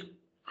mimic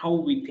how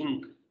we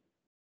think.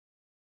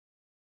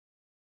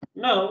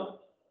 Now,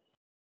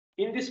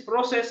 in this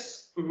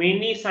process,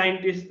 many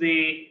scientists,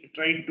 they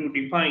try to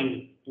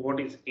define what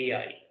is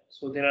AI.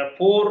 So there are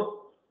four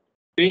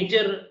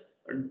major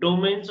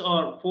domains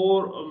or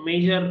four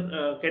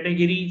major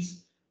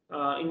categories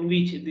in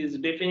which these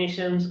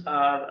definitions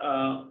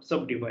are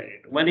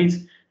subdivided. One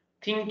is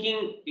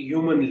thinking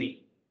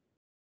humanly.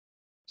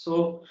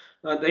 So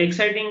the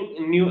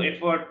exciting new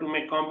effort to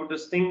make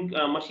computers think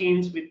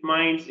machines with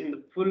minds in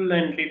the full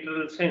and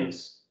literal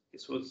sense.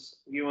 This was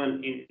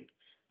given in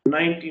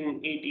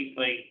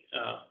 1985.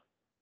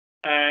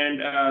 And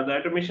the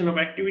automation of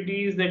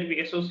activities that we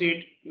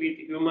associate with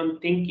human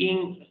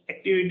thinking,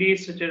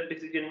 activities such as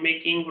decision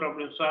making,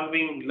 problem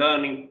solving,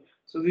 learning.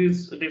 So this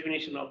is a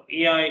definition of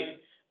AI,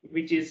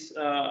 which is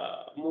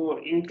more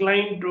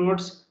inclined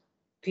towards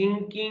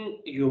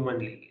thinking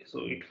humanly.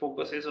 So it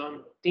focuses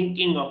on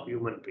thinking of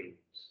human beings.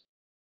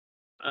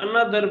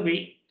 Another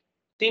way,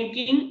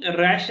 thinking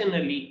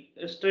rationally,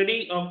 a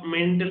study of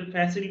mental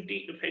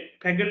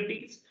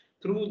faculties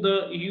through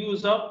the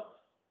use of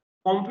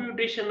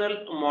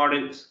computational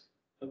models.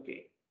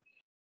 Okay.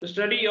 The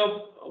study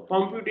of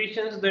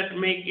computations that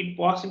make it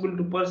possible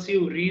to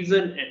perceive,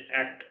 reason, and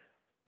act.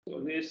 So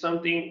there is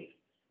something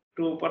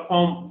to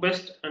perform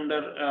best under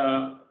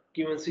a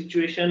given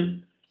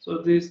situation. So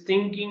this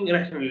thinking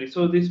rationally.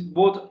 So this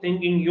both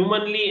thinking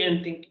humanly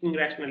and thinking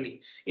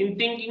rationally. In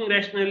thinking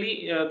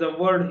rationally, the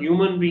word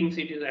human beings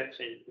it is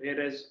absent,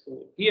 whereas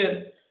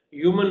here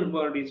human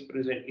word is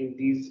present in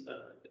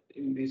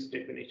this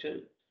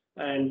definition.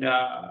 And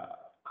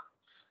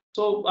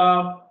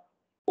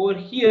over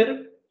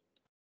here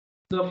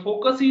the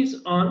focus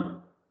is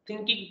on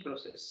thinking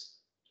process.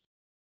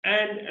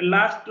 And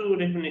last two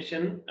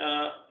definition,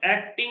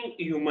 acting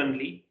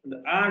humanly,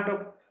 the art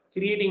of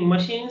creating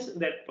machines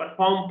that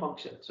perform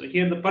functions. So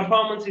here the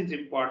performance is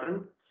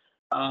important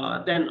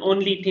than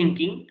only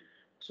thinking.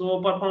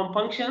 So perform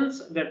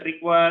functions that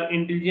require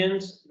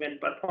intelligence when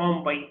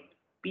performed by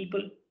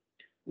people.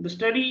 The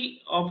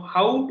study of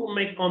how to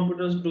make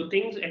computers do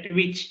things at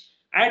which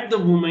at the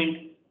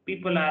moment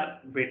people are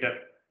better.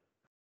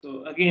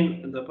 So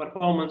again, the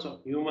performance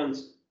of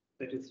humans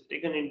that is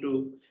taken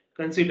into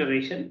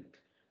consideration.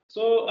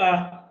 So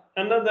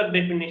another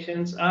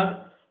definitions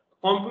are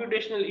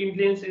computational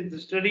intelligence is the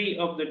study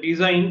of the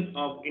design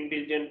of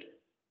intelligent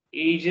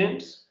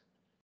agents.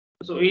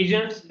 So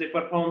agents they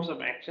perform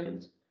some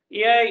actions.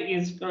 AI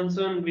is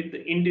concerned with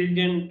the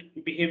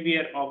intelligent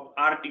behavior of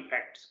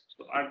artifacts.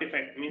 So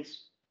artifact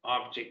means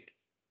object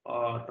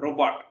or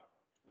robot.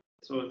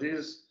 So this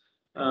is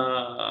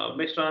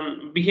based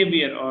on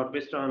behavior or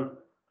based on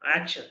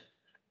action.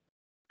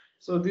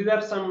 So these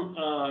are some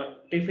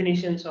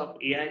definitions of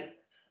AI.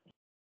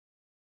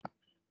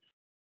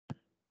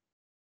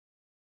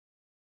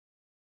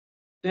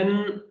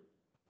 Then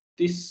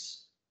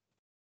this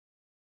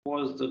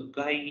was the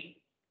guy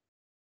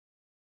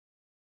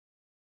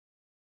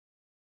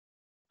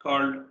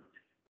called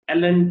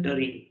Alan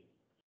Turing.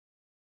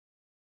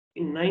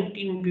 In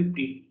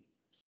 1950,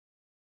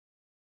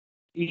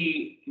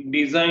 he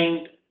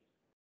designed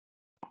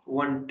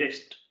one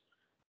test.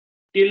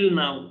 Till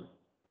now,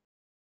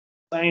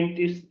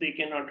 scientists they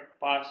cannot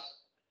pass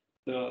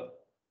the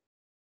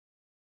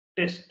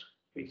test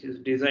which is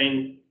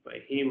designed by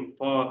him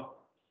for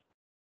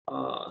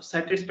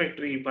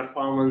satisfactory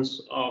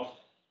performance of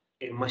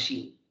a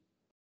machine.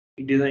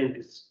 He designed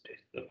this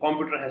test. The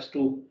computer has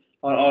to,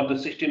 or the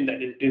system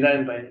that is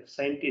designed by a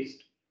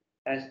scientist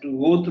has to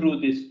go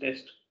through this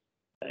test.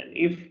 And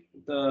if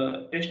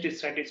the test is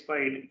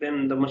satisfied,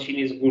 then the machine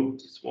is good.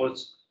 This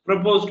was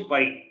proposed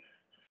by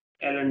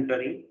Alan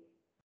Turing.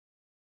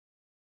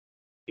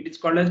 It is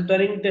called as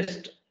Turing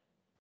test.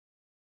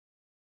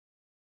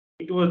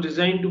 It was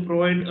designed to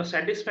provide a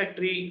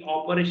satisfactory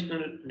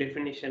operational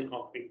definition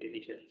of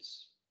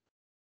intelligence.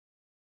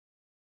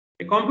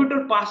 A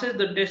computer passes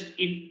the test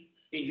if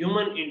a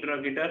human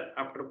interrogator,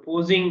 after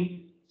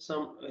posing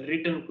some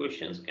written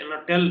questions,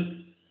 cannot tell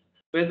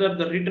whether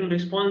the written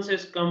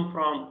responses come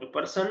from a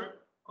person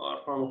or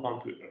from a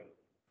computer.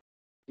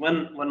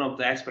 One of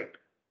the aspect.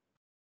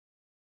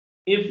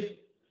 If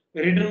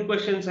written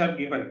questions are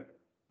given,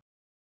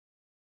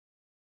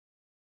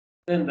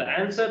 then the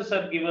answers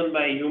are given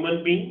by a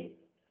human being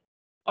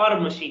or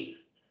a machine.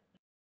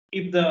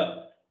 If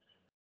the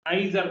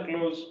eyes are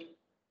closed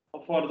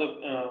for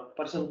the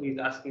person who is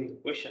asking the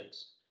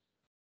questions,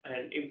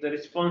 and if the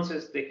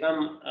responses they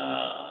come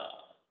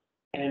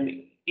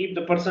and if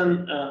the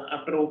person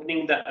after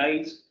opening the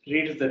eyes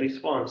reads the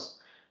response,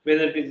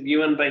 whether it is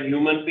given by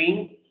human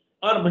being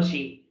or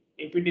machine,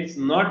 if it is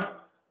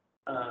not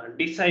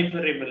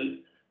decipherable,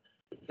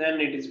 then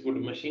it is good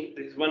machine.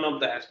 This is one of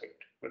the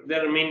aspects, but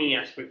there are many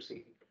aspects in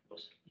it.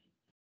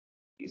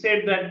 He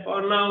said that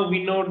for now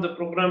we know the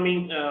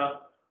programming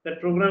that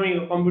programming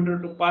a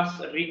computer to pass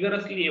a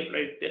rigorously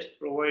applied test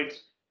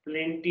provides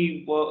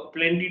plenty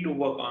to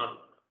work on.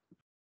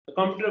 The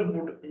computer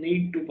would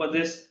need to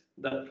possess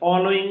the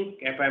following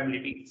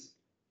capabilities.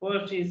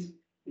 First is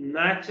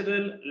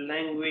natural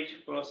language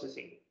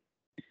processing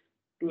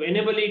to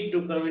enable it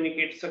to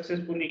communicate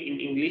successfully in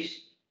English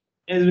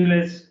as well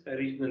as a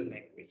regional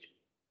language.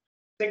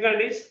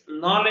 Second is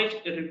knowledge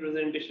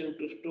representation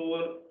to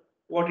store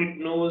what it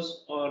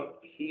knows or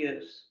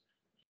hears.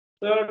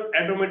 Third,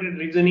 automated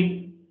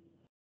reasoning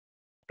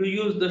to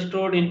use the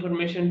stored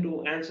information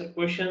to answer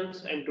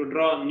questions and to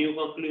draw new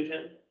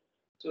conclusions.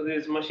 So there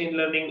is machine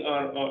learning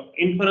or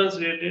inference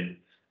related.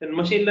 Then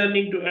machine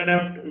learning to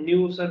adapt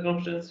new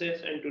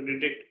circumstances and to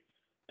detect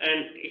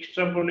and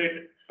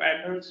extrapolate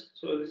patterns.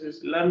 So this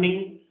is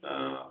learning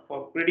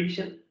for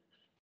prediction.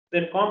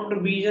 Then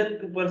computer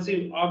vision to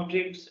perceive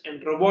objects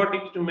and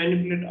robotics to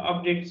manipulate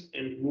objects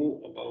and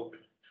move about.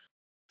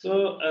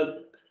 So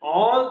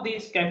all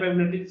these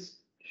capabilities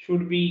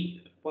should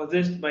be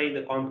possessed by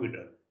the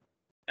computer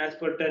as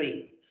per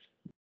Turing.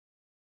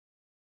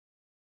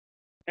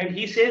 And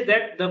he says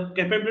that the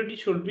capability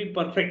should be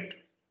perfect,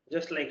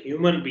 just like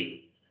human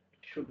being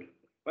should be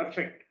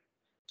perfect.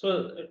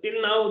 So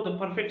till now, the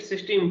perfect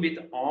system with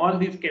all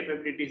these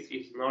capabilities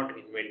is not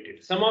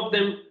invented. Some of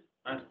them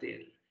are there,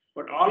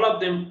 but all of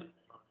them.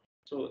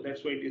 So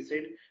that's why it is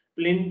said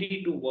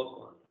plenty to work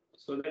on.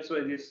 So that's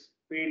why this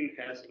field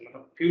has a lot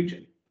of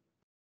future.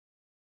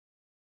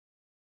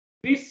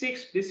 These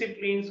 6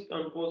 disciplines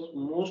compose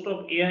most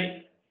of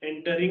AI,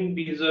 and TURING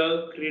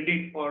deserves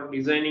credit for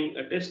designing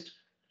a test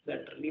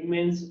that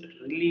remains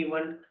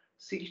relevant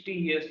 60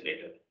 years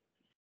later.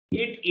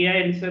 Yet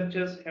AI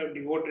researchers have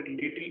devoted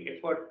little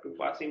effort to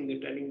passing the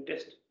Turing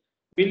test,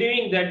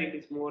 believing that it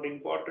is more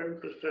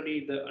important to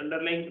study the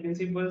underlying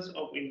principles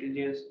of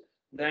intelligence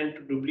than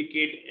to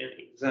duplicate an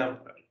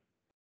example.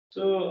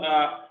 So,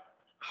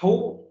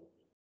 how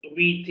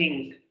we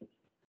think,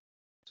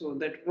 so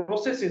that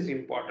process is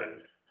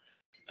important,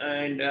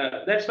 and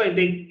that's why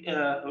they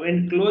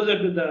went closer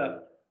to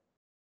the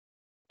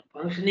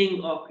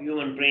functioning of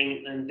human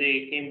brain, and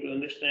they came to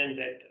understand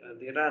that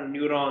there are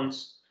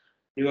neurons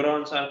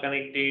are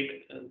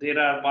connected, there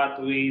are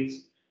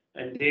pathways,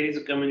 and there is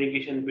a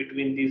communication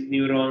between these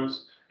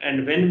neurons,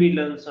 and when we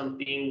learn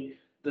something,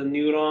 the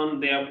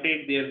neuron they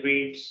update their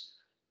weights,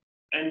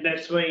 and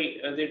that's why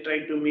they try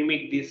to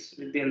mimic this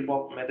with the help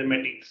of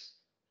mathematics.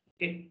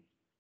 Okay.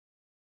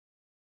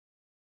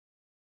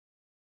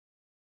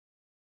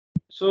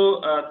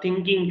 So,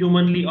 thinking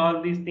humanly,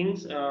 all these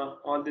things,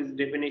 all these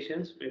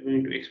definitions, we're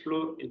going to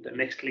explore in the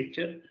next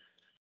lecture.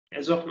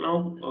 As of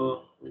now,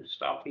 we'll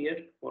stop here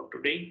for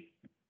today.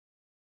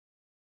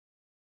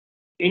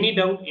 Any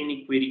doubt,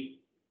 any query?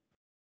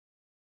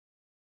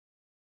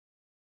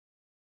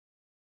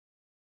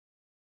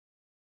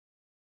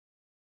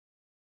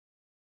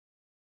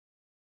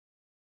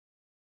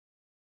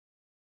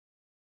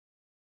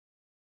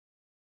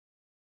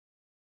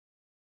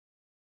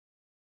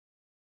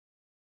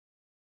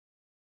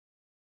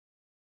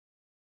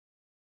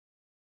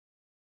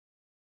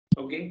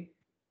 Okay.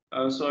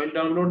 So I'll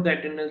download the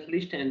attendance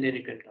list and then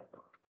you can talk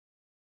about.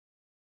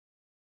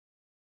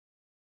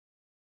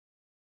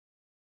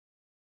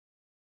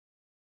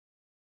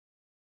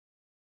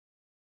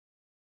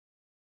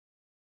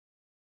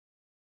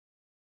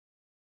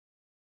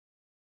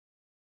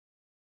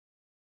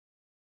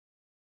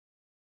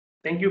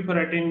 Thank you for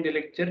attending the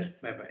lecture.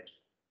 Bye bye.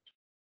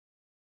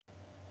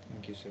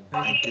 Thank you, sir.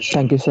 Thank you.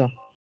 Thank you, sir.